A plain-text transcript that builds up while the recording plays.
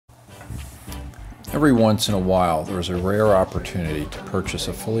Every once in a while, there is a rare opportunity to purchase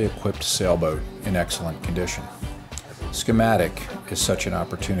a fully equipped sailboat in excellent condition. Schematic is such an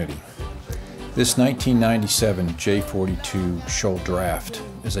opportunity. This 1997 J42 Shoal Draft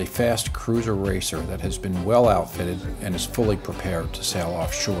is a fast cruiser racer that has been well outfitted and is fully prepared to sail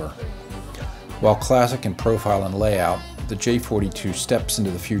offshore. While classic in profile and layout, the J42 steps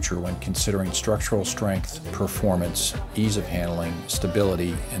into the future when considering structural strength, performance, ease of handling,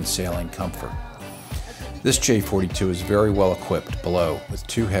 stability, and sailing comfort. This J42 is very well equipped below with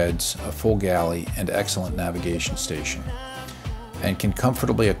 2 heads, a full galley, and excellent navigation station, and can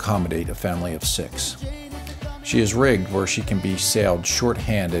comfortably accommodate a family of 6. She is rigged where she can be sailed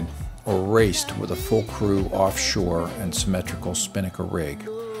short-handed or raced with a full crew offshore and symmetrical spinnaker rig.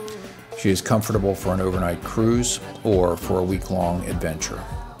 She is comfortable for an overnight cruise or for a week-long adventure.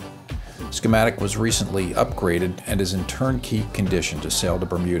 Schematic was recently upgraded and is in turnkey condition to sail to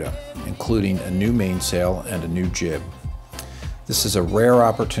Bermuda, including a new mainsail and a new jib. This is a rare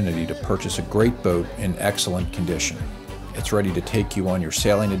opportunity to purchase a great boat in excellent condition. It's ready to take you on your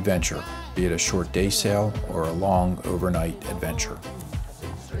sailing adventure, be it a short day sail or a long overnight adventure.